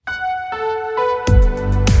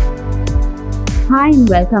Hi and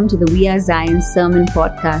welcome to the We Are Zion Sermon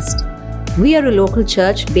Podcast. We are a local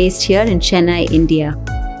church based here in Chennai, India.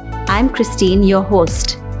 I'm Christine, your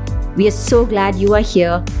host. We are so glad you are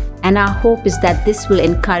here, and our hope is that this will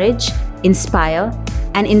encourage, inspire,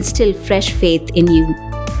 and instill fresh faith in you.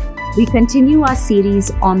 We continue our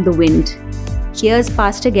series On the Wind. Here's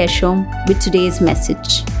Pastor Gershom with today's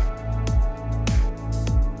message.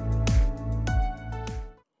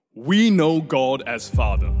 We know God as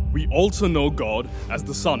Father. We also know God as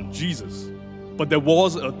the Son, Jesus. But there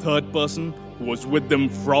was a third person who was with them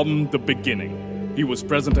from the beginning. He was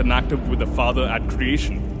present and active with the Father at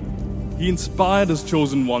creation. He inspired his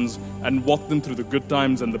chosen ones and walked them through the good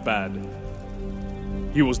times and the bad.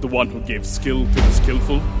 He was the one who gave skill to the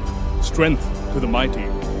skillful, strength to the mighty,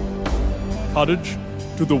 courage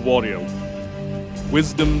to the warrior,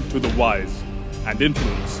 wisdom to the wise, and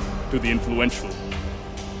influence to the influential.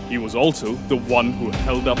 He was also the one who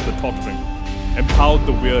held up the tottering, empowered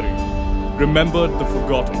the weary, remembered the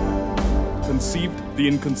forgotten, conceived the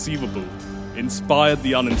inconceivable, inspired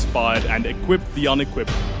the uninspired, and equipped the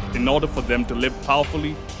unequipped in order for them to live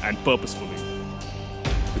powerfully and purposefully.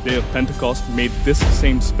 The day of Pentecost made this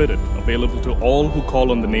same Spirit available to all who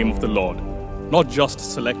call on the name of the Lord, not just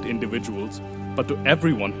select individuals, but to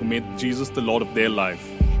everyone who made Jesus the Lord of their life.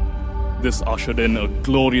 This ushered in a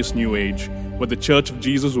glorious new age where the Church of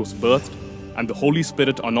Jesus was birthed and the Holy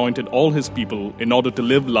Spirit anointed all His people in order to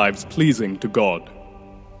live lives pleasing to God.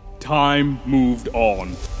 Time moved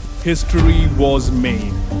on. History was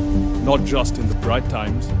made, not just in the bright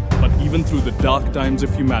times, but even through the dark times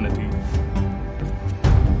of humanity.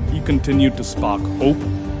 He continued to spark hope,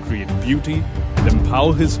 create beauty, and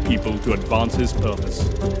empower His people to advance His purpose.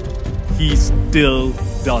 He still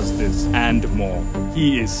does this and more.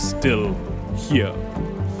 He is still here.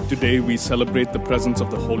 Today we celebrate the presence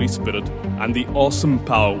of the Holy Spirit and the awesome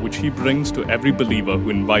power which He brings to every believer who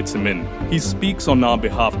invites Him in. He speaks on our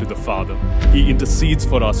behalf to the Father. He intercedes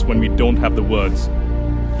for us when we don't have the words.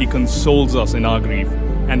 He consoles us in our grief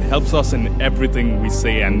and helps us in everything we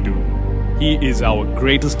say and do. He is our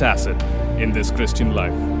greatest asset in this Christian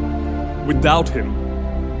life. Without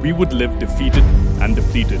Him, we would live defeated and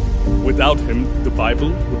depleted. Without Him, the Bible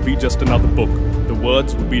would be just another book. The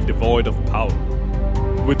words would be devoid of power.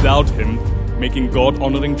 Without Him, making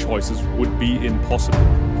God-honoring choices would be impossible.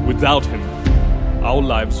 Without Him, our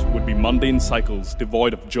lives would be mundane cycles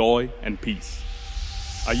devoid of joy and peace.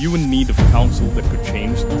 Are you in need of counsel that could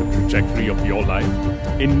change the trajectory of your life?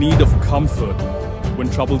 In need of comfort when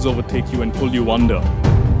troubles overtake you and pull you under?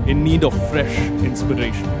 In need of fresh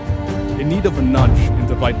inspiration? In need of a nudge in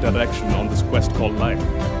the right direction on this quest called life?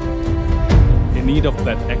 In need of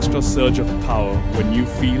that extra surge of power when you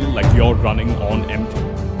feel like you're running on empty?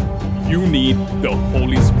 You need the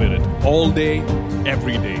Holy Spirit all day,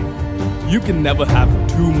 every day. You can never have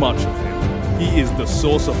too much of Him. He is the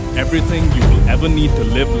source of everything you will ever need to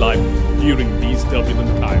live life during these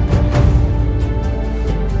turbulent times.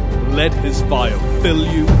 Let His fire fill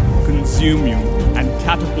you, consume you, and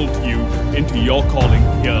catapult you into your calling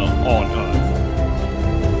here on earth.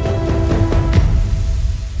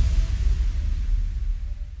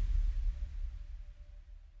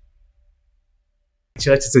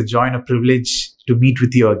 Church, it's a joy and a privilege to meet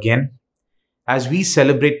with you again. As we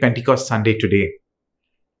celebrate Pentecost Sunday today,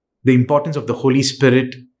 the importance of the Holy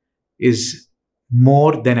Spirit is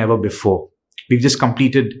more than ever before. We've just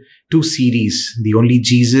completed 2 series, The Only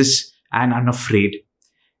Jesus and Unafraid.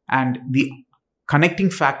 And the connecting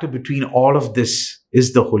factor between all of this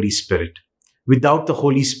is the Holy Spirit. Without the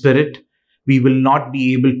Holy Spirit, we will not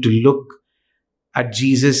be able to look at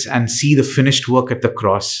Jesus and see the finished work at the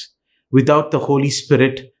cross. Without the Holy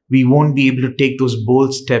Spirit, we won't be able to take those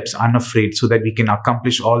bold steps unafraid so that we can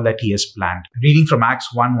accomplish all that He has planned. Reading from Acts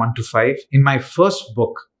 1:1-5. In my first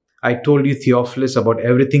book, I told you, Theophilus, about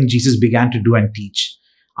everything Jesus began to do and teach,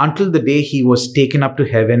 until the day He was taken up to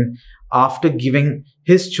heaven after giving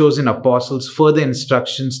His chosen apostles further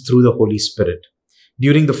instructions through the Holy Spirit.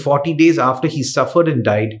 During the 40 days after He suffered and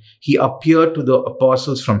died, He appeared to the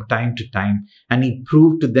apostles from time to time, and He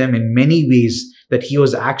proved to them in many ways that He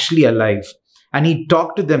was actually alive, and He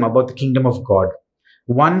talked to them about the kingdom of God.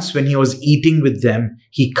 Once when He was eating with them,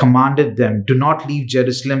 He commanded them, "Do not leave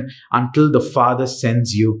Jerusalem until the Father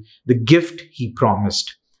sends you the gift He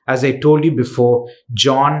promised. As I told you before,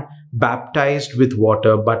 John baptized with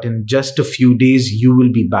water, but in just a few days you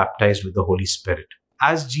will be baptized with the Holy Spirit."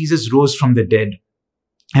 As Jesus rose from the dead,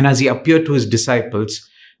 and as He appeared to His disciples,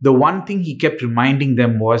 the one thing He kept reminding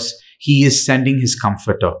them was He is sending His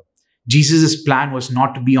Comforter. Jesus' plan was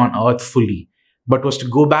not to be on earth fully, but was to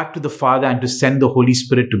go back to the Father and to send the Holy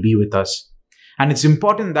Spirit to be with us. And it's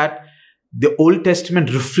important that the Old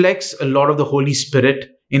Testament reflects a lot of the Holy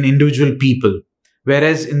Spirit in individual people.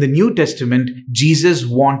 Whereas in the New Testament, Jesus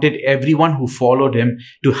wanted everyone who followed him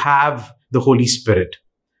to have the Holy Spirit.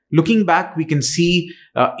 Looking back, we can see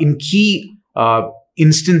in key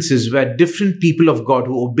instances where different people of God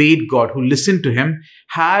who obeyed God, who listened to him,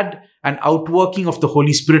 had an outworking of the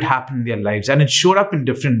Holy Spirit happen in their lives. And it showed up in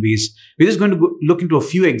different ways. We're just going to look into a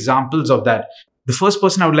few examples of that. The first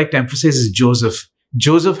person I would like to emphasize is Joseph.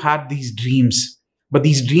 Joseph had these dreams, but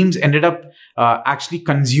these dreams ended up actually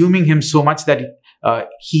consuming him so much that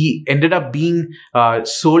he ended up being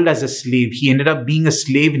sold as a slave. He ended up being a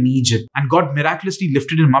slave in Egypt. And God miraculously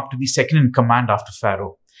lifted him up to be second in command after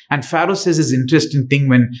Pharaoh. And Pharaoh says this interesting thing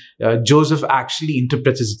when Joseph actually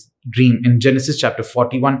interprets his dream. In Genesis chapter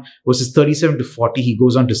 41, verses 37 to 40, he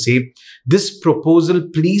goes on to say, "This proposal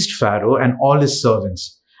pleased Pharaoh and all his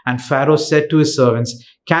servants. And Pharaoh said to his servants,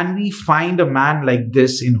 'Can we find a man like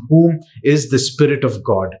this in whom is the Spirit of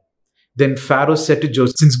God?' Then Pharaoh said to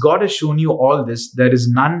Joseph, 'Since God has shown you all this, there is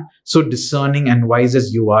none so discerning and wise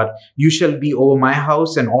as you are. You shall be over my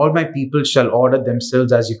house, and all my people shall order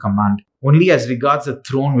themselves as you command. Only as regards the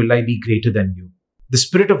throne will I be greater than you.'" The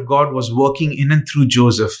Spirit of God was working in and through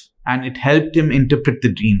Joseph, and it helped him interpret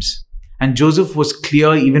the dreams. And Joseph was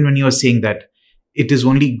clear even when he was saying that it is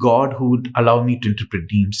only God who would allow me to interpret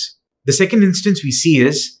dreams. The second instance we see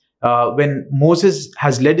is when Moses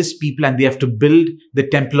has led his people and they have to build the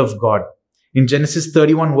temple of God. In Genesis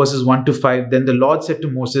 31 verses 1 to 5, then the Lord said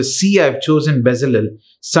to Moses, "See, I have chosen Bezalel,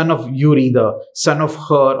 son of Uri, the son of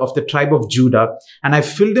Hur, of the tribe of Judah, and I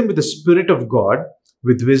filled him with the Spirit of God,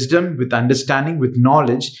 with wisdom, with understanding, with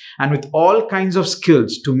knowledge, and with all kinds of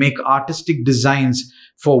skills to make artistic designs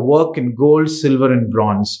for work in gold, silver, and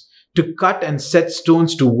bronze, to cut and set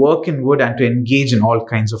stones, to work in wood, and to engage in all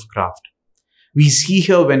kinds of craft." We see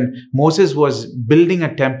here when Moses was building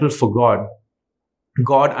a temple for God,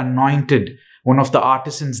 God anointed one of the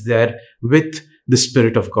artisans there with the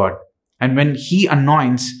Spirit of God. And when he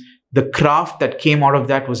anoints, the craft that came out of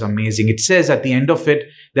that was amazing. It says at the end of it,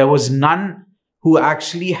 there was none who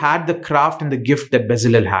actually had the craft and the gift that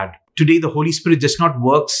Bezalel had. Today, the Holy Spirit just not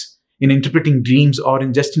works in interpreting dreams or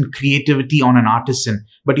in just in creativity on an artisan,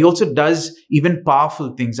 but he also does even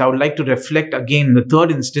powerful things. I would like to reflect again. The third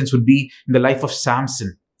instance would be in the life of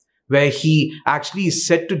Samson, where he actually is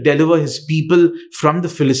set to deliver his people from the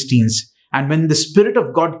Philistines. And when the Spirit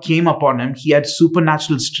of God came upon him, he had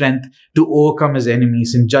supernatural strength to overcome his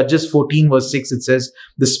enemies. In Judges 14 verse 6, it says,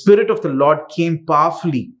 "The Spirit of the Lord came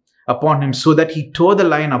powerfully upon him so that he tore the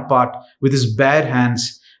lion apart with his bare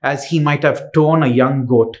hands, as he might have torn a young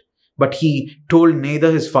goat. But he told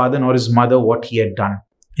neither his father nor his mother what he had done."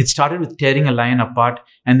 It started with tearing a lion apart,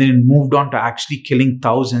 and then it moved on to actually killing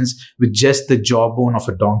thousands with just the jawbone of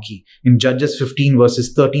a donkey. In Judges 15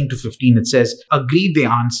 verses 13 to 15, it says, "Agreed," they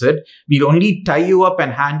answered. "We'll only tie you up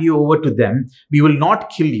and hand you over to them. We will not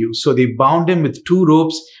kill you." So they bound him with 2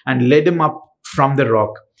 ropes and led him up from the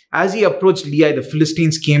rock. As he approached Lehi, the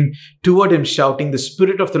Philistines came toward him shouting. The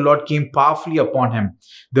Spirit of the Lord came powerfully upon him.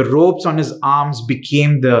 The ropes on his arms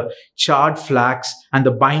became the charred flax, and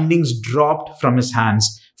the bindings dropped from his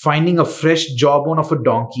hands. Finding a fresh jawbone of a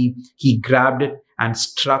donkey, he grabbed it and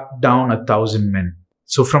struck down 1,000 men.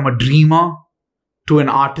 So from a dreamer to an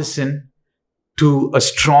artisan to a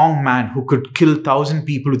strong man who could kill 1,000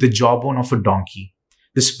 people with the jawbone of a donkey,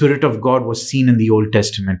 the Spirit of God was seen in the Old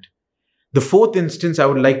Testament. The fourth instance I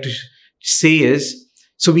would like to say is,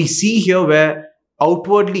 so we see here where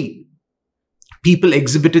outwardly people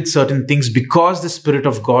exhibited certain things because the Spirit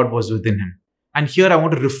of God was within him. And here I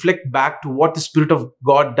want to reflect back to what the Spirit of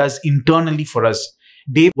God does internally for us.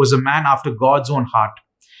 David was a man after God's own heart.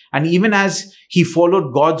 And even as he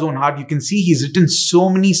followed God's own heart, you can see he's written so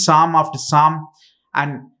many psalm after psalm,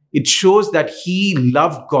 and it shows that he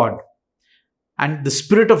loved God. And the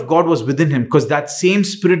Spirit of God was within him, because that same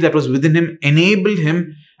Spirit that was within him enabled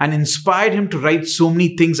him and inspired him to write so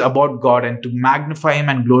many things about God and to magnify him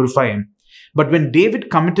and glorify him. But when David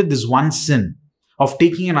committed this one sin of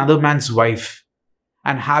taking another man's wife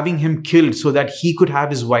and having him killed so that he could have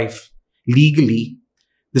his wife legally,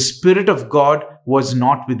 the Spirit of God was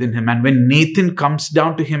not within him. And when Nathan comes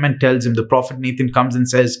down to him and tells him, the prophet Nathan comes and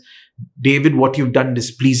says, "David, what you've done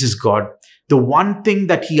displeases God." The one thing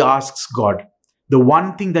that he asks God, the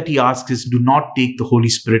one thing that he asks is, "Do not take the Holy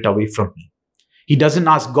Spirit away from me." He doesn't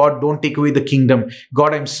ask God, "Don't take away the kingdom.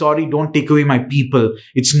 God, I'm sorry, don't take away my people."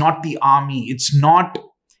 It's not the army. It's not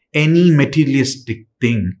any materialistic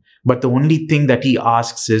thing. But the only thing that he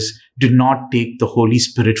asks is, "Do not take the Holy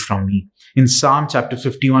Spirit from me." In Psalm chapter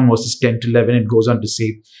 51 verses 10 to 11, it goes on to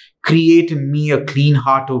say, "Create in me a clean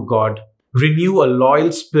heart, O God, Renew a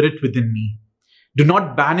loyal spirit within me. Do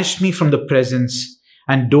not banish me from the presence,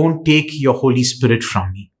 and don't take your Holy Spirit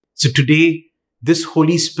from me. So today, this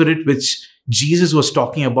Holy Spirit which Jesus was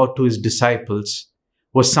talking about to his disciples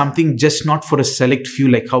was something just not for a select few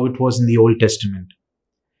like how it was in the Old Testament.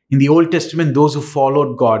 In the Old Testament, those who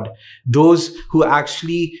followed God, those who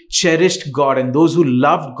actually cherished God, and those who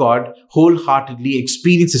loved God wholeheartedly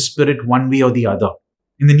experienced the Spirit one way or the other.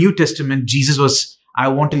 In the New Testament, Jesus was, I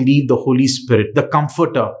want to leave the Holy Spirit, the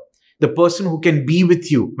Comforter, the person who can be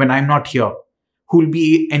with you when I'm not here, who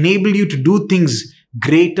will enable you to do things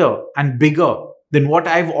greater and bigger than what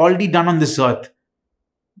I've already done on this earth.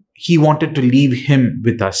 He wanted to leave him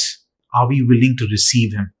with us. Are we willing to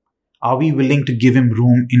receive him? Are we willing to give him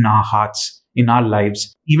room in our hearts, in our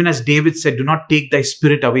lives? Even as David said, do not take thy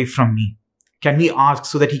spirit away from me. Can we ask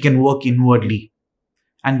so that he can work inwardly?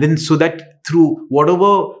 And then so that through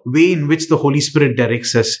whatever way in which the Holy Spirit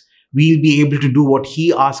directs us, we'll be able to do what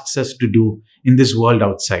he asks us to do in this world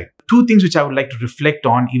outside. Two things which I would like to reflect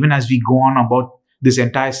on, even as we go on about this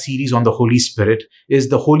entire series on the Holy Spirit, is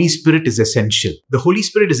the Holy Spirit is essential. The Holy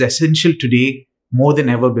Spirit is essential today more than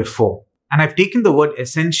ever before. And I've taken the word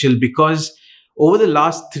essential because over the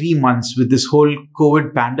last 3 months with this whole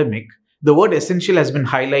COVID pandemic, the word essential has been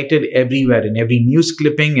highlighted everywhere in every news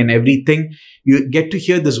clipping and everything. You get to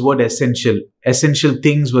hear this word essential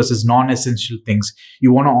things versus non-essential things.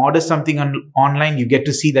 You want to order something online, you get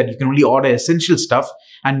to see that you can only order essential stuff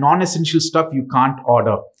and non-essential stuff you can't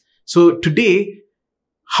order. So today,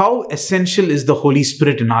 how essential is the Holy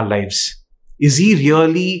Spirit in our lives? Is he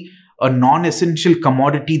really a non-essential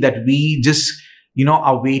commodity that we just,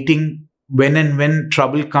 are waiting when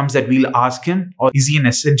trouble comes that we'll ask him? Or is he an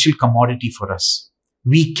essential commodity for us?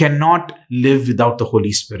 We cannot live without the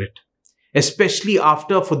Holy Spirit. Especially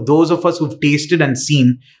for those of us who've tasted and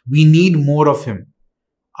seen, we need more of him.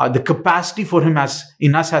 The capacity for him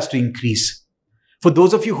in us has to increase. For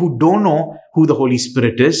those of you who don't know who the Holy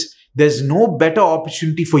Spirit is, there's no better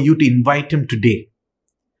opportunity for you to invite him today.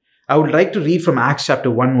 I would like to read from Acts chapter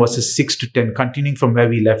 1 verses 6 to 10, continuing from where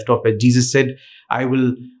we left off, where Jesus said, I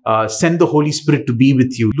will send the Holy Spirit to be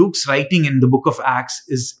with you. Luke's writing in the book of Acts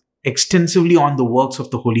is extensively on the works of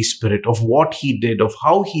the Holy Spirit, of what he did, of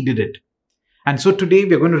how he did it. And so today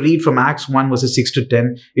we're going to read from Acts 1 verses 6 to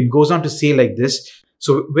 10. It goes on to say like this.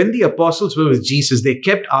 So when the apostles were with Jesus, they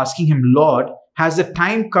kept asking him, Lord, has the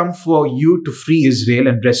time come for you to free Israel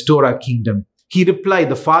and restore our kingdom? He replied,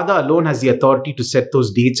 the Father alone has the authority to set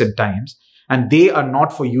those dates and times, and they are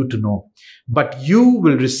not for you to know. But you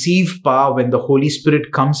will receive power when the Holy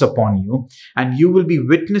Spirit comes upon you, and you will be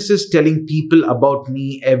witnesses telling people about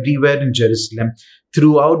me everywhere in Jerusalem,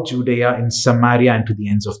 throughout Judea, in Samaria, and to the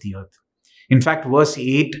ends of the earth. In fact, verse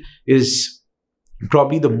 8 is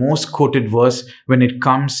probably the most quoted verse when it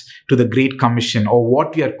comes to the Great Commission, or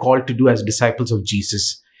what we are called to do as disciples of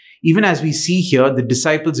Jesus. Even as we see here, the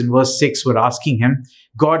disciples in verse 6 were asking him,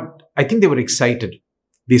 God, I think they were excited.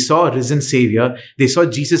 They saw a risen Savior. They saw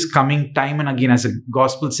Jesus coming time and again, as the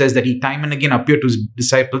gospel says that he time and again appeared to his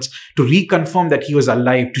disciples to reconfirm that he was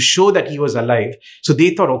alive, to show that he was alive. So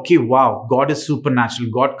they thought, okay, wow, God is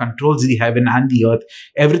supernatural. God controls the heaven and the earth.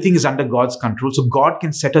 Everything is under God's control. So God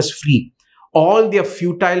can set us free. All their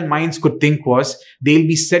futile minds could think was they'll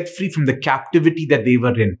be set free from the captivity that they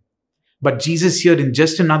were in. But Jesus here in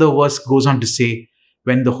just another verse goes on to say,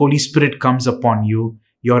 when the Holy Spirit comes upon you,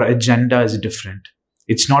 your agenda is different.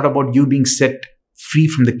 It's not about you being set free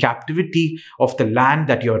from the captivity of the land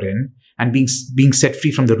that you're in and being set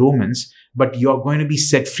free from the Romans, but you're going to be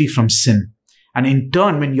set free from sin. And in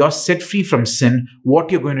turn, when you're set free from sin,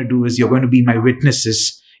 what you're going to do is you're going to be my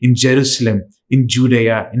witnesses in Jerusalem, in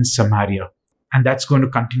Judea, in Samaria. And that's going to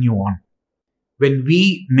continue on. When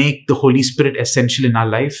we make the Holy Spirit essential in our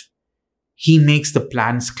life, he makes the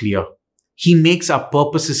plans clear. He makes our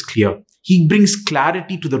purposes clear. He brings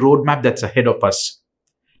clarity to the roadmap that's ahead of us.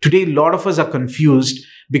 Today, a lot of us are confused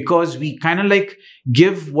because we kind of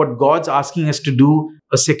give what God's asking us to do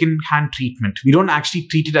a second-hand treatment. We don't actually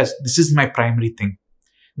treat it as, this is my primary thing.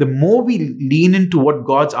 The more we lean into what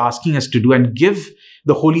God's asking us to do and give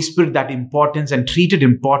the Holy Spirit that importance and treat it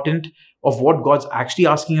important of what God's actually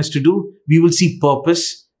asking us to do, we will see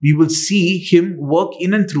purpose. We will see him work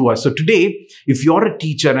in and through us. So today, if you're a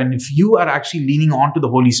teacher and if you are actually leaning on to the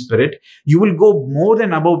Holy Spirit, you will go more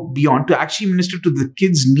than above beyond to actually minister to the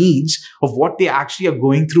kids' needs of what they actually are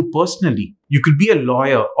going through personally. You could be a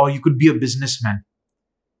lawyer or you could be a businessman.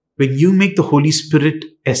 When you make the Holy Spirit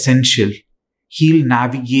essential, he'll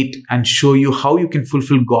navigate and show you how you can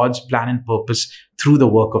fulfill God's plan and purpose through the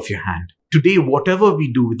work of your hand. Today, whatever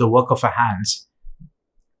we do with the work of our hands,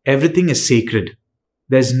 everything is sacred.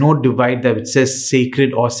 There's no divide that it says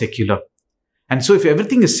sacred or secular. And so if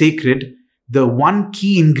everything is sacred, the one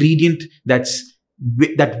key ingredient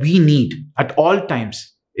that we need at all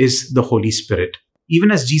times is the Holy Spirit.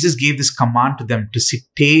 Even as Jesus gave this command to them to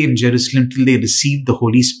stay in Jerusalem till they received the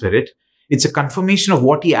Holy Spirit, it's a confirmation of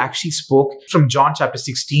what he actually spoke from John chapter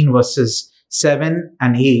 16 verses 7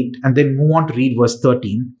 and 8, and then move on to read verse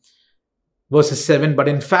 13. Verses 7, but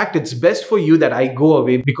in fact, it's best for you that I go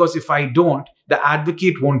away, because if I don't, the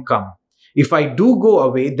advocate won't come. If I do go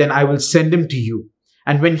away, then I will send him to you.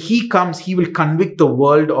 And when he comes, he will convict the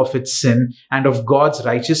world of its sin and of God's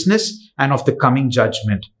righteousness and of the coming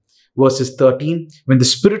judgment. Verses 13, when the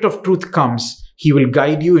Spirit of truth comes, he will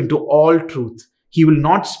guide you into all truth. He will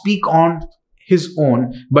not speak on his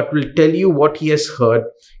own, but will tell you what he has heard.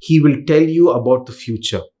 He will tell you about the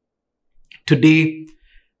future. Today,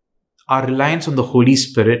 our reliance on the Holy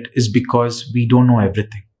Spirit is because we don't know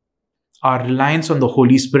everything. Our reliance on the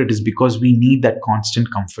Holy Spirit is because we need that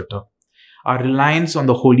constant comforter. Our reliance on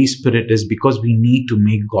the Holy Spirit is because we need to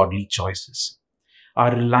make godly choices.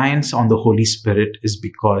 Our reliance on the Holy Spirit is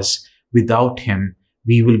because without him,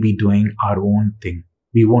 we will be doing our own thing.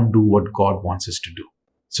 We won't do what God wants us to do.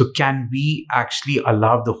 So can we actually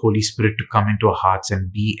allow the Holy Spirit to come into our hearts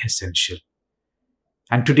and be essential?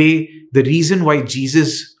 And today, the reason why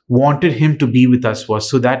Jesus wanted him to be with us was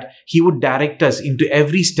so that he would direct us into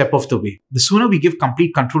every step of the way. The sooner we give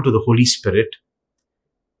complete control to the Holy Spirit,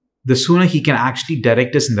 the sooner he can actually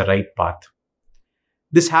direct us in the right path.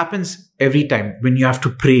 This happens every time when you have to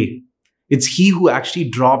pray. It's he who actually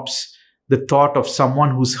drops the thought of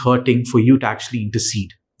someone who's hurting for you to actually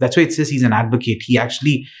intercede. That's why it says he's an advocate. He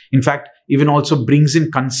actually, in fact, even also brings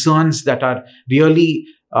in concerns that are really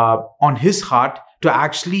on his heart to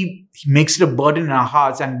actually makes it a burden in our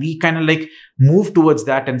hearts, and we kind of like move towards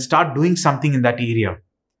that and start doing something in that area.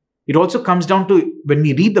 It also comes down to when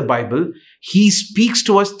we read the Bible, he speaks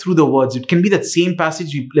to us through the words. It can be that same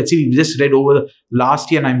passage, let's say we just read over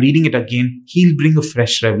last year and I'm reading it again. He'll bring a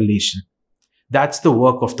fresh revelation. That's the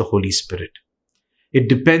work of the Holy Spirit. It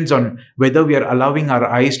depends on whether we are allowing our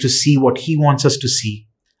eyes to see what he wants us to see,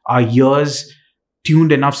 our ears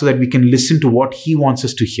tuned enough so that we can listen to what he wants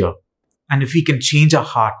us to hear. And if we can change our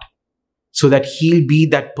heart so that he'll be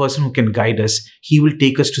that person who can guide us, he will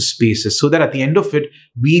take us to spaces so that at the end of it,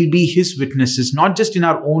 we'll be his witnesses, not just in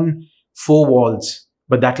our own four walls,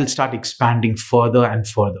 but that will start expanding further and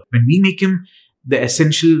further. When we make him the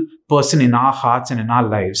essential person in our hearts and in our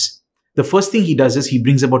lives, the first thing he does is he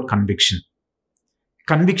brings about conviction.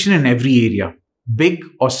 Conviction in every area, big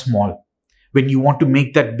or small. When you want to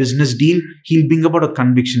make that business deal, he'll bring about a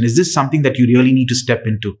conviction. Is this something that you really need to step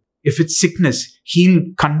into? If it's sickness, he'll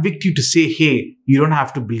convict you to say, hey, you don't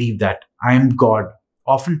have to believe that. I am God.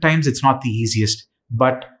 Oftentimes, it's not the easiest,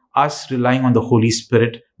 but us relying on the Holy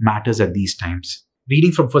Spirit matters at these times.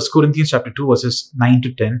 Reading from 1 Corinthians chapter 2, verses 9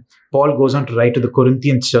 to 10, Paul goes on to write to the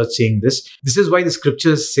Corinthian church saying this. This is why the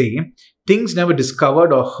scriptures say, things never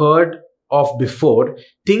discovered or heard of before,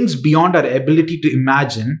 things beyond our ability to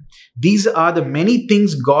imagine, these are the many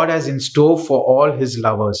things God has in store for all his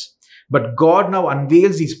lovers. But God now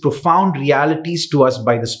unveils these profound realities to us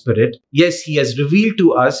by the Spirit. Yes, he has revealed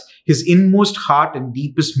to us his inmost heart and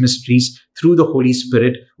deepest mysteries through the Holy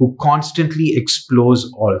Spirit, who constantly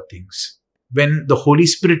explores all things. When the Holy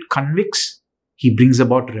Spirit convicts, he brings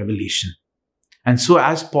about revelation. And so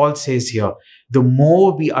as Paul says here, the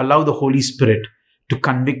more we allow the Holy Spirit to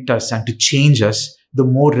convict us and to change us, the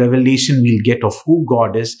more revelation we'll get of who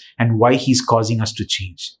God is and why he's causing us to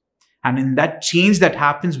change. And in that change that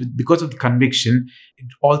happens because of the conviction, it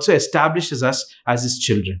also establishes us as his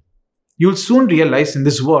children. You'll soon realize in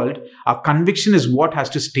this world, our conviction is what has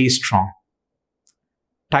to stay strong.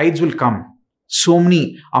 Tides will come. So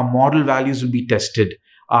many, our moral values will be tested.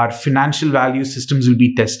 Our financial value systems will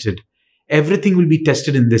be tested. Everything will be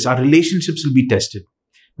tested in this. Our relationships will be tested.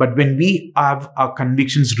 But when we have our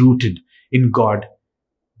convictions rooted in God,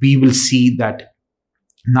 we will see that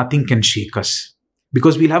nothing can shake us.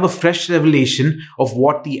 Because we'll have a fresh revelation of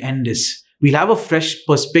what the end is. We'll have a fresh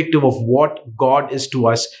perspective of what God is to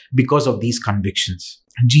us because of these convictions.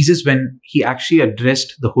 And Jesus, when he actually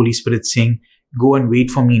addressed the Holy Spirit saying, go and wait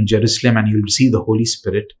for me in Jerusalem and you'll receive the Holy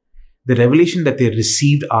Spirit, the revelation that they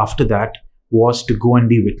received after that was to go and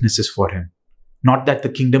be witnesses for him. Not that the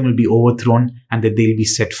kingdom will be overthrown and that they'll be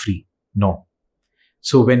set free. No.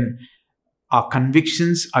 So when our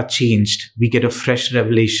convictions are changed, we get a fresh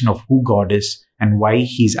revelation of who God is and why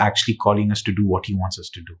he's actually calling us to do what he wants us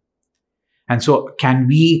to do. And so can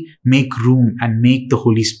we make room and make the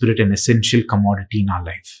Holy Spirit an essential commodity in our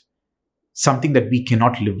life? Something that we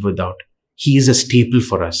cannot live without. He is a staple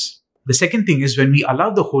for us. The second thing is when we allow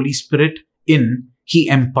the Holy Spirit in, He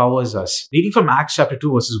empowers us. Reading from Acts chapter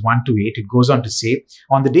 2 verses 1 to 8, it goes on to say,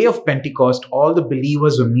 on the day of Pentecost, all the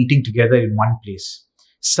believers were meeting together in one place.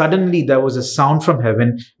 Suddenly there was a sound from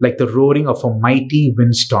heaven like the roaring of a mighty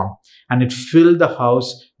windstorm, and it filled the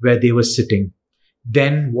house where they were sitting.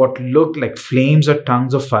 Then what looked like flames or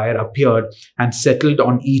tongues of fire appeared and settled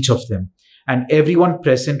on each of them. And everyone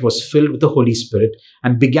present was filled with the Holy Spirit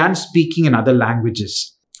and began speaking in other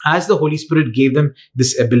languages, as the Holy Spirit gave them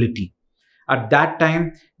this ability. At that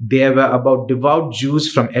time, there were about devout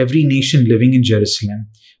Jews from every nation living in Jerusalem.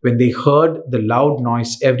 When they heard the loud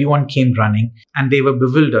noise, everyone came running, and they were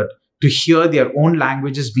bewildered to hear their own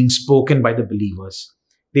languages being spoken by the believers.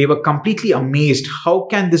 They were completely amazed. How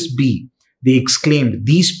can this be? They exclaimed,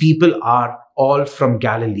 these people are all from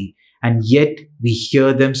Galilee, and yet we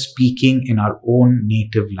hear them speaking in our own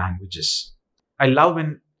native languages. I love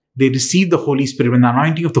when they received the Holy Spirit, when the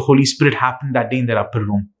anointing of the Holy Spirit happened that day in their upper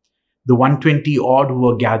room. The 120 odd who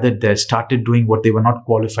were gathered there started doing what they were not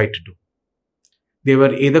qualified to do. They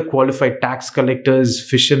were either qualified tax collectors,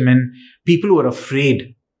 fishermen, people who were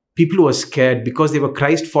afraid, people who were scared because they were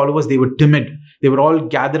Christ followers. They were timid. They were all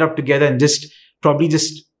gathered up together and probably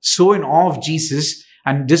so in awe of Jesus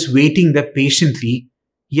and just waiting there patiently,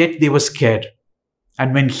 yet they were scared.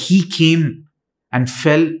 And when He came and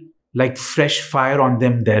fell like fresh fire on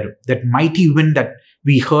them there, that mighty wind that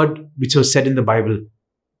we heard, which was said in the Bible,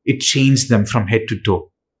 it changed them from head to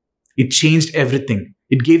toe. It changed everything.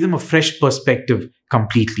 It gave them a fresh perspective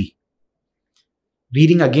completely.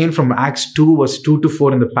 Reading again from Acts 2 verse 2 to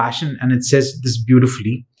 4 in the Passion, and it says this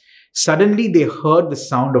beautifully. Suddenly they heard the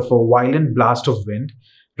sound of a violent blast of wind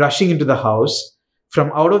rushing into the house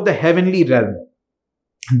from out of the heavenly realm.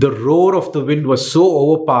 The roar of the wind was so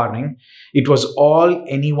overpowering, it was all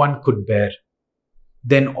anyone could bear.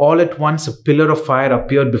 Then all at once a pillar of fire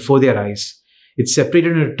appeared before their eyes. It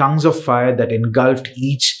separated into tongues of fire that engulfed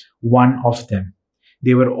each one of them.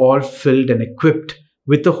 They were all filled and equipped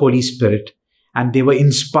with the Holy Spirit, and they were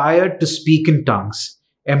inspired to speak in tongues,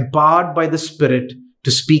 empowered by the Spirit to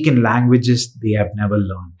speak in languages they have never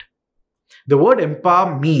learned. The word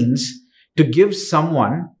empower means to give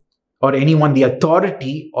someone or anyone the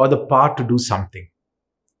authority or the power to do something.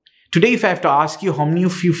 Today, if I have to ask you how many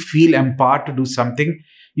of you feel empowered to do something,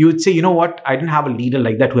 you would say, you know what, I didn't have a leader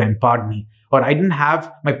like that who empowered me. Or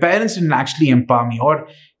my parents didn't actually empower me. Or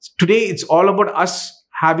today it's all about us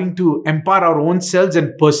having to empower our own selves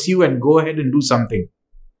and pursue and go ahead and do something.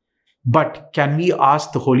 But can we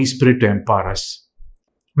ask the Holy Spirit to empower us?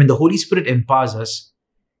 When the Holy Spirit empowers us,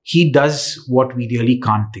 He does what we really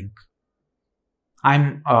can't think.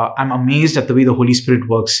 I'm amazed at the way the Holy Spirit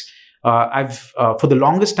works. For the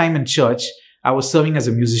longest time in church, I was serving as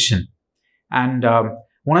a musician. And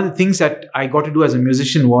one of the things that I got to do as a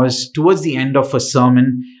musician was towards the end of a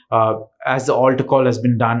sermon, as the altar call has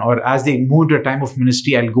been done, or as they move to a time of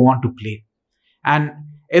ministry, I'll go on to play. And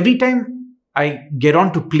every time I get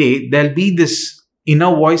on to play, there'll be this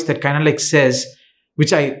inner voice that kind of like says,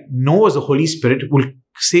 which I know as the Holy Spirit, will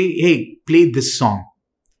say, hey, play this song.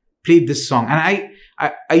 Play this song. And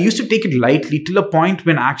I used to take it lightly till a point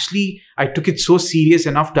when actually I took it so serious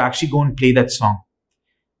enough to actually go and play that song.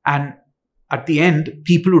 And at the end,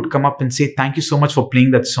 people would come up and say, thank you so much for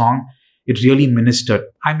playing that song. It really ministered.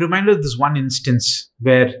 I'm reminded of this one instance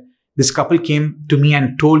where this couple came to me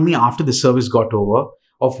and told me after the service got over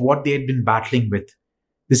of what they had been battling with.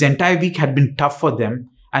 This entire week had been tough for them,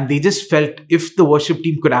 and they just felt if the worship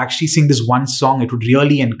team could actually sing this one song, it would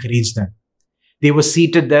really encourage them. They were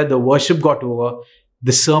seated there, the worship got over,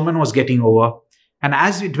 the sermon was getting over. And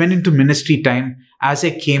as it went into ministry time, as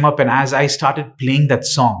I came up and as I started playing that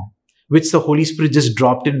song, which the Holy Spirit just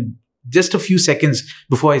dropped in just a few seconds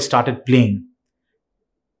before I started playing,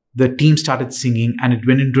 the team started singing and it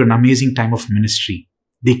went into an amazing time of ministry.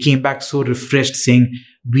 They came back so refreshed, saying,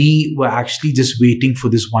 we were actually just waiting for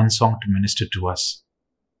this one song to minister to us.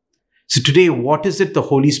 So today, what is it the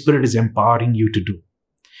Holy Spirit is empowering you to do?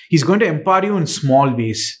 He's going to empower you in small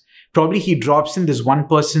ways. Probably He drops in this one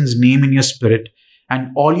person's name in your spirit, and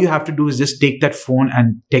all you have to do is just take that phone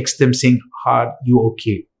and text them saying, are you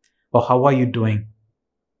okay? Or how are you doing?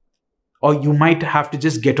 Or you might have to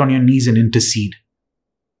just get on your knees and intercede.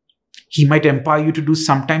 He might empower you to do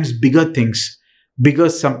sometimes bigger things.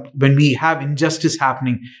 When we have injustice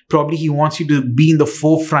happening, probably He wants you to be in the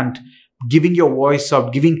forefront, giving your voice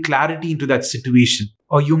up, giving clarity into that situation.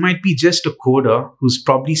 Or you might be just a coder who's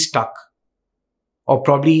probably stuck. Or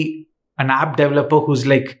probably an app developer who's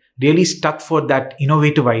like really stuck for that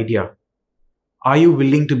innovative idea. Are you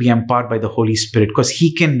willing to be empowered by the Holy Spirit? Because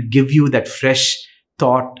He can give you that fresh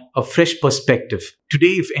thought a fresh perspective.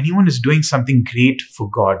 Today, if anyone is doing something great for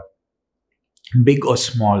God, big or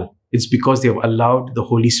small, it's because they have allowed the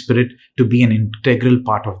Holy Spirit to be an integral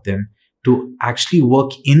part of them, to actually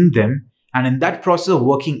work in them. And in that process of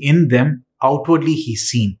working in them, outwardly He's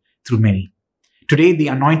seen through many. Today, the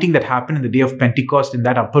anointing that happened in the day of Pentecost in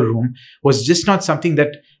that upper room was just not something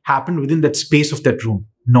that happened within that space of that room.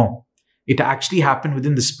 No, it actually happened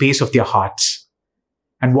within the space of their hearts.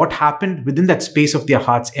 And what happened within that space of their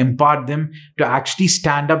hearts empowered them to actually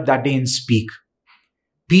stand up that day and speak.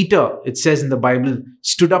 Peter, it says in the Bible,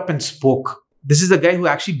 stood up and spoke. This is the guy who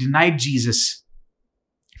actually denied Jesus.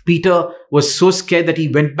 Peter was so scared that he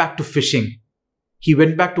went back to fishing. He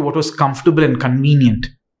went back to what was comfortable and convenient.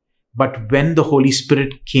 But when the Holy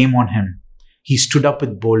Spirit came on him, he stood up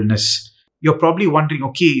with boldness. You're probably wondering,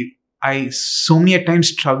 okay, I so many a times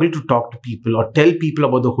struggle to talk to people or tell people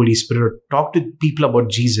about the Holy Spirit or talk to people about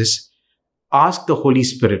Jesus. Ask the Holy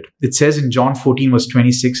Spirit. It says in John 14 verse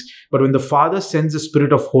 26, but when the Father sends the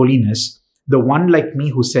Spirit of holiness, the one like me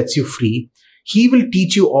who sets you free, He will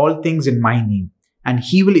teach you all things in my name, and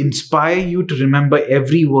He will inspire you to remember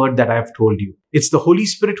every word that I have told you. It's the Holy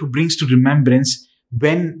Spirit who brings to remembrance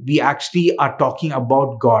when we actually are talking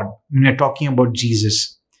about God, when we're talking about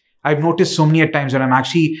Jesus. I've noticed so many a times when I'm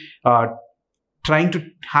actually trying to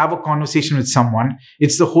have a conversation with someone,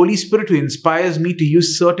 it's the Holy Spirit who inspires me to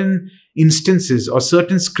use certain instances or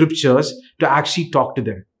certain scriptures to actually talk to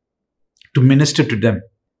them, to minister to them.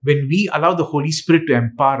 When we allow the Holy Spirit to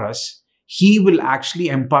empower us, He will actually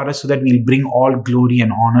empower us so that we'll bring all glory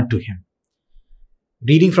and honor to Him.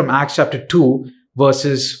 Reading from Acts chapter 2,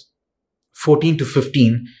 verses 14 to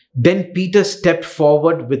 15, then Peter stepped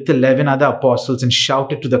forward with the 11 other apostles and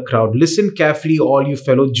shouted to the crowd, listen carefully, all you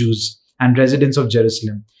fellow Jews and residents of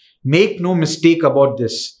Jerusalem. Make no mistake about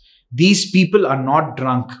this. These people are not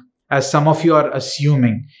drunk, as some of you are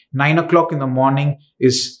assuming. 9 o'clock in the morning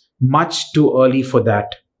is much too early for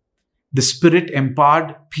that. The Spirit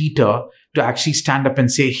empowered Peter to actually stand up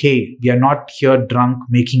and say, hey, we are not here drunk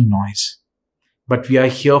making noise, but we are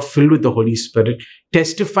here filled with the Holy Spirit,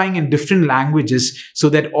 testifying in different languages so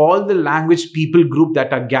that all the language people group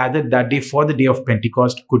that are gathered that day for the day of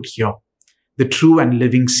Pentecost could hear. The true and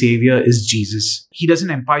living Savior is Jesus. He doesn't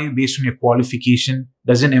empower you based on your qualification,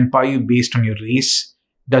 doesn't empower you based on your race,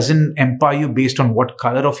 doesn't empower you based on what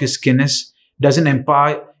color of your skin is, doesn't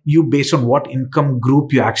empower you based on what income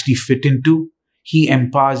group you actually fit into. He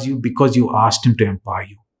empowers you because you asked Him to empower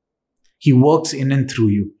you. He works in and through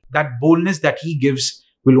you. That boldness that He gives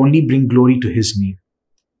will only bring glory to His name.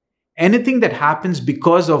 Anything that happens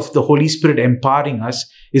because of the Holy Spirit empowering us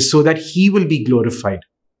is so that He will be glorified.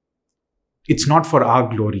 It's not for our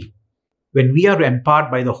glory. When we are empowered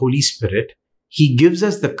by the Holy Spirit, He gives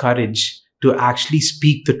us the courage to actually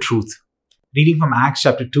speak the truth. Reading from Acts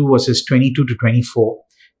chapter 2 verses 22 to 24,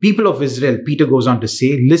 people of Israel, Peter goes on to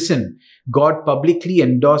say, listen, God publicly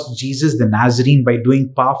endorsed Jesus the Nazarene by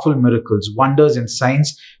doing powerful miracles, wonders and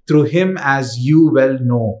signs through Him, as you well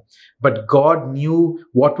know. But God knew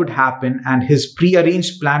what would happen, and His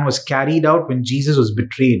prearranged plan was carried out when Jesus was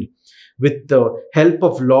betrayed. With the help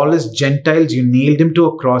of lawless Gentiles, you nailed Him to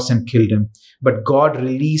a cross and killed Him. But God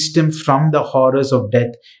released Him from the horrors of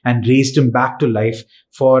death and raised Him back to life,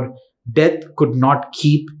 for death could not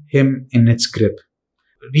keep Him in its grip.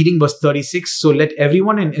 Reading verse 36, so let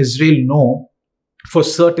everyone in Israel know for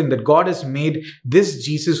certain that God has made this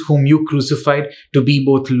Jesus whom you crucified to be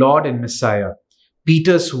both Lord and Messiah.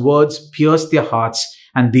 Peter's words pierced their hearts,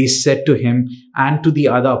 and they said to him and to the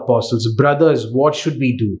other apostles, brothers, what should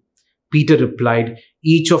we do? Peter replied,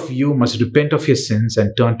 each of you must repent of your sins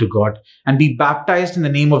and turn to God and be baptized in the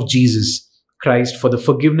name of Jesus Christ for the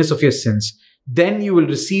forgiveness of your sins. Then you will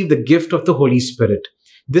receive the gift of the Holy Spirit.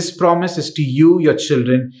 This promise is to you, your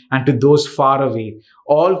children, and to those far away,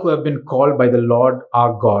 all who have been called by the Lord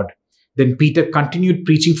our God. Then Peter continued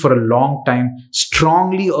preaching for a long time,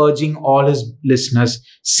 strongly urging all his listeners,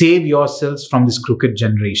 save yourselves from this crooked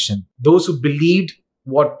generation. Those who believed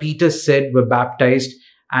what Peter said were baptized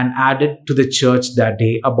and added to the church that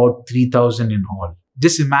day, about 3,000 in all.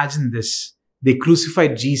 Just imagine this. They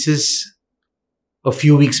crucified Jesus a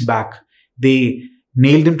few weeks back. They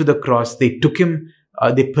nailed Him to the cross. They took Him,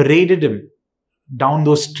 they paraded Him down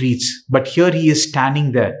those streets. But here He is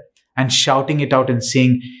standing there and shouting it out and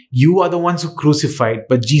saying, you are the ones who crucified,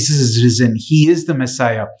 but Jesus is risen. He is the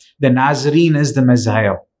Messiah. The Nazarene is the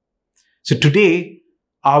Messiah. So today,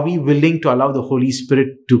 are we willing to allow the Holy Spirit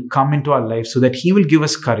to come into our life so that He will give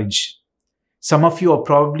us courage? Some of you are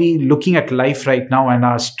probably looking at life right now and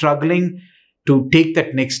are struggling to take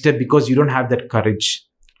that next step because you don't have that courage.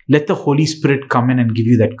 Let the Holy Spirit come in and give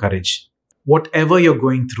you that courage. whatever you're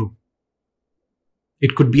going through.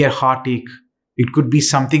 It could be a heartache. It could be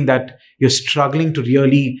something that you're struggling to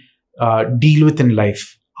really deal with in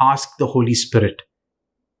life. Ask the Holy Spirit.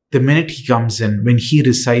 The minute He comes in, when He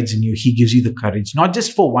resides in you, He gives you the courage, not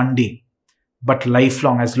just for one day, but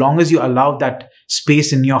lifelong. As long as you allow that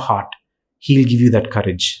space in your heart, He'll give you that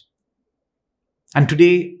courage. And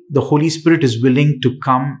today, the Holy Spirit is willing to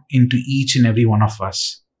come into each and every one of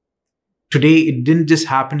us. Today, it didn't just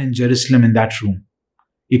happen in Jerusalem in that room.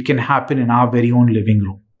 It can happen in our very own living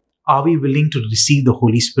room. Are we willing to receive the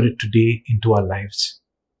Holy Spirit today into our lives?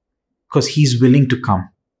 Because He's willing to come.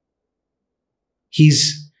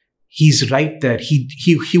 He's right there.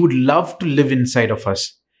 He would love to live inside of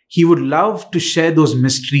us. He would love to share those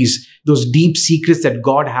mysteries, those deep secrets that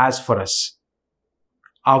God has for us.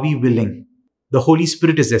 Are we willing? The Holy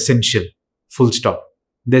Spirit is essential. Full stop.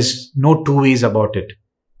 There's no two ways about it.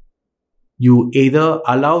 You either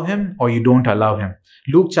allow Him or you don't allow Him.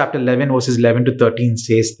 Luke chapter 11 verses 11 to 13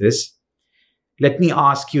 says this. Let me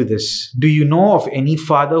ask you this. Do you know of any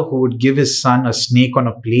father who would give his son a snake on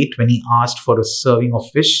a plate when he asked for a serving of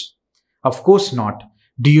fish? Of course not.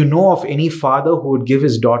 Do you know of any father who would give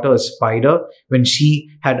his daughter a spider when she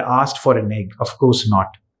had asked for an egg? Of course not.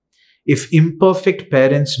 If imperfect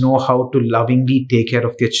parents know how to lovingly take care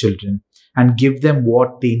of their children and give them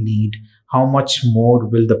what they need, how much more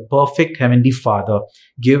will the perfect Heavenly Father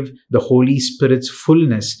give the Holy Spirit's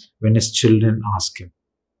fullness when His children ask Him?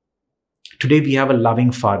 Today we have a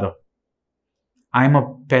loving Father. I'm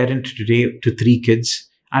a parent today to 3 kids,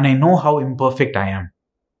 and I know how imperfect I am.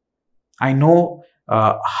 I know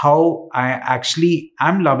how I actually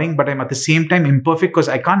am loving, but I'm at the same time imperfect because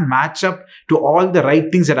I can't match up to all the right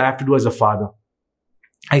things that I have to do as a father.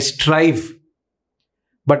 I strive,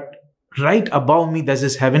 but right above me, there's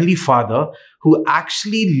this Heavenly Father who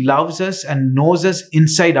actually loves us and knows us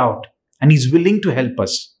inside out, and He's willing to help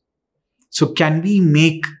us. So can we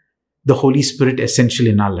make the Holy Spirit essential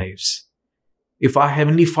in our lives? If our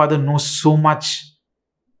Heavenly Father knows so much,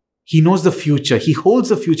 He knows the future, He holds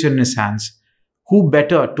the future in His hands, who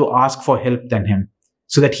better to ask for help than Him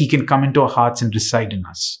so that He can come into our hearts and reside in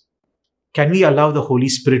us? Can we allow the Holy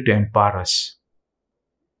Spirit to empower us?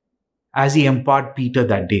 As He empowered Peter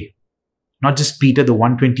that day, not just Peter, the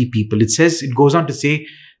 120 people. It goes on to say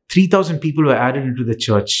 3,000 people were added into the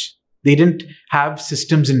church. They didn't have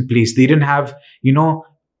systems in place. They didn't have,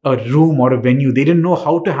 a room or a venue. They didn't know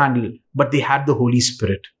how to handle it, but they had the Holy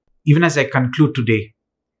Spirit. Even as I conclude today,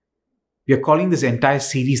 we are calling this entire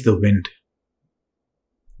series The Wind.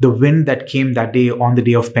 The wind that came that day on the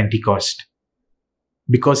day of Pentecost.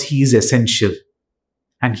 Because He is essential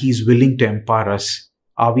and He is willing to empower us.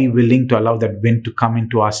 Are we willing to allow that wind to come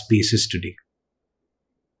into our spaces today?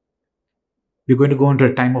 We're going to go into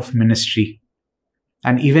a time of ministry.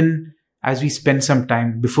 And even as we spend some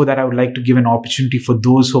time, before that, I would like to give an opportunity for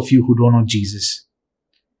those of you who don't know Jesus.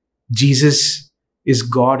 Jesus is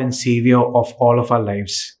God and Savior of all of our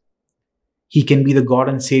lives. He can be the God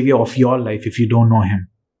and Savior of your life if you don't know Him.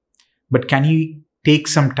 But can you take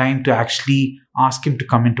some time to actually ask Him to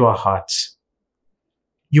come into our hearts?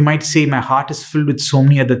 You might say, my heart is filled with so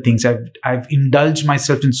many other things. I've indulged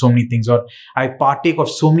myself in so many things, or I partake of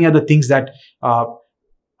so many other things that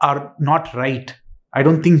are not right. I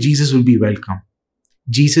don't think Jesus will be welcome.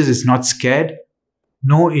 Jesus is not scared.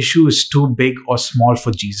 No issue is too big or small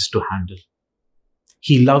for Jesus to handle.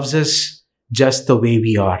 He loves us just the way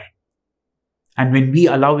we are. And when we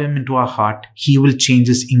allow Him into our heart, He will change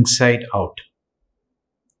us inside out.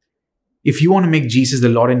 If you want to make Jesus the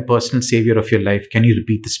Lord and personal Savior of your life, can you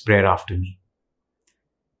repeat this prayer after me?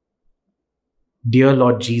 Dear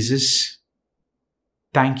Lord Jesus,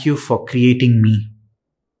 thank You for creating me.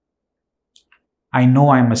 I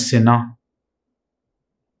know I'm a sinner.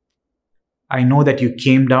 I know that You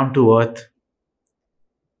came down to earth.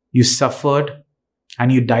 You suffered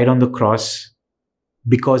and You died on the cross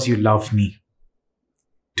because You love me.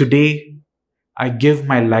 Today, I give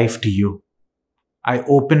my life to You. I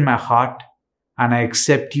open my heart and I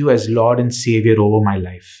accept You as Lord and Savior over my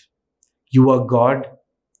life. You are God,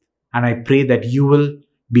 and I pray that You will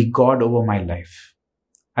be God over my life.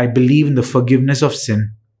 I believe in the forgiveness of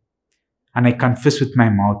sin, and I confess with my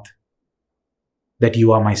mouth that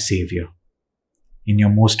You are my Savior. In Your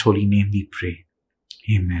most holy name we pray.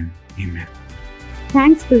 Amen. Amen.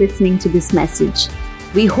 Thanks for listening to this message.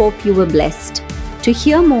 We hope you were blessed. To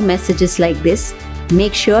hear more messages like this,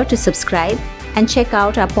 make sure to subscribe and check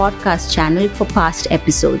out our podcast channel for past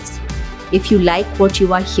episodes. If you like what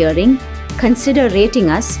you are hearing, consider rating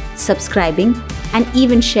us, subscribing, and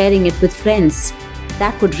even sharing it with friends.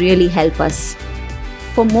 That would really help us.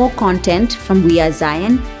 For more content from We Are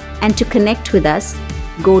Zion, And to connect with us,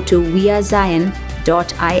 go to wearezion.in.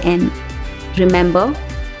 Remember,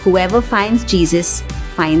 whoever finds Jesus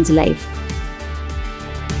finds life.